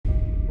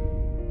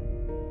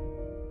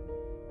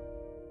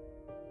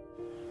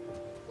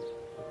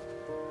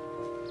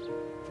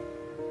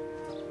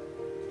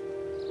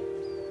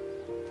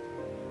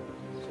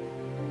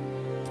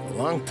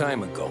long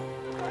time ago,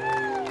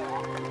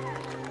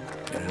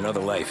 in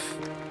another life,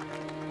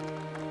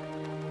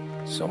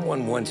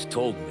 someone once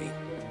told me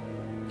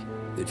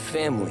that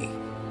family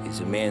is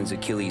a man's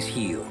Achilles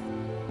heel,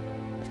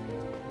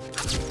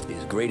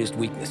 his greatest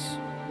weakness.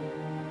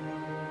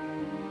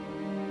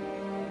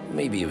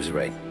 Maybe he was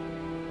right.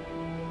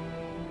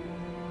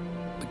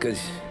 Because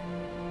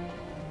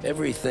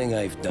everything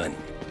I've done,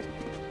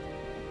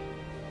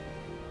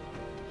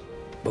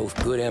 both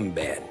good and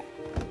bad,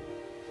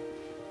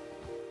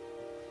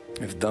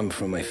 I've done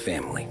for my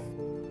family.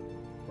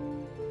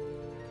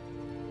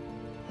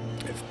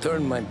 I've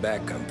turned my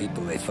back on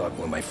people I thought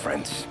were my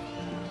friends.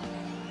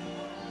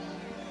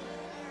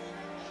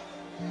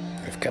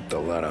 I've kept a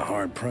lot of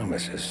hard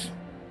promises.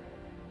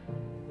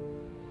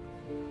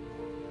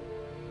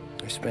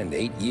 I spent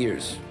 8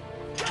 years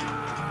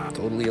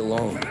totally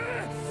alone,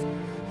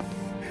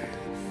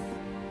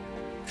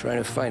 trying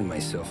to find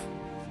myself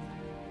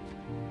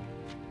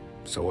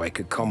so I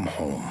could come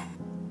home.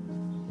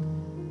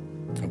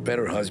 A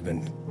better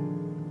husband,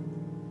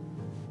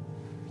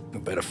 a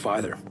better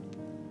father,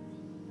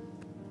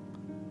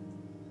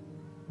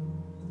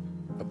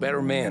 a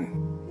better man.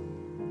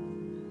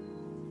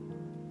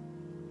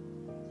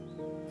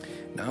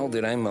 Now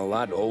that I'm a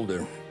lot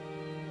older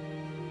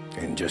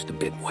and just a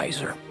bit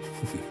wiser,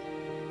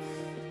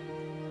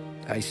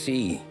 I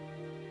see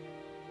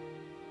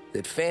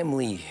that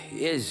family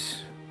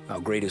is our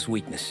greatest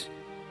weakness,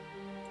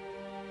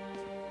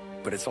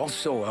 but it's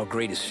also our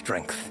greatest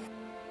strength.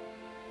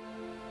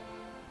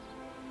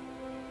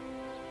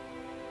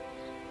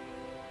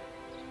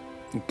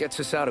 It gets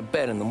us out of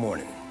bed in the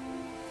morning.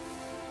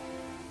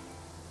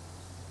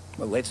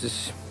 It lets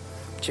us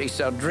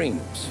chase our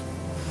dreams,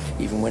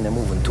 even when they're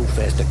moving too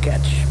fast to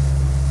catch.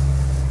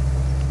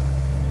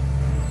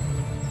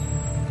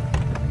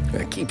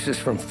 It keeps us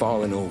from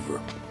falling over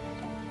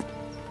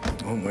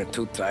when we're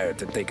too tired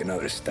to take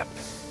another step.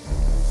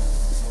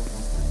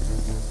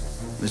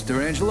 Mr.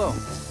 Angelo.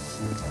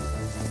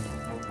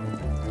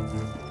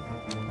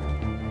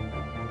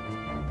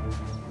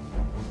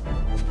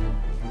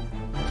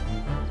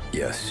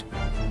 Yes.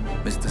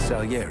 Mr.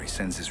 Salieri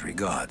sends his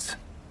regards.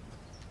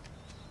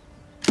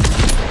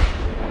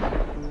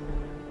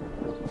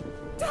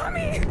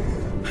 Tommy!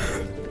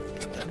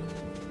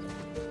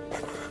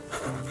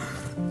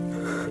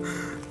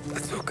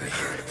 That's okay.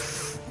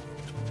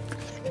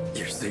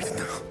 You're safe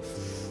now.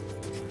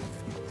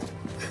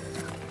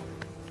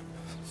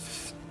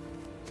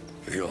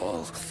 We're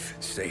all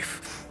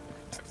safe.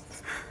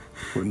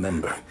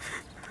 Remember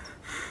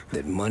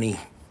that money,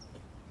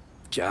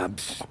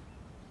 jobs,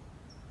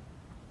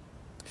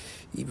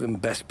 even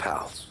best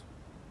pals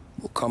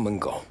will come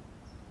and go.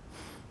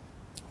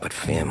 But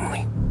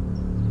family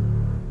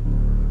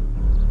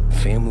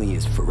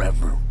is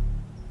forever.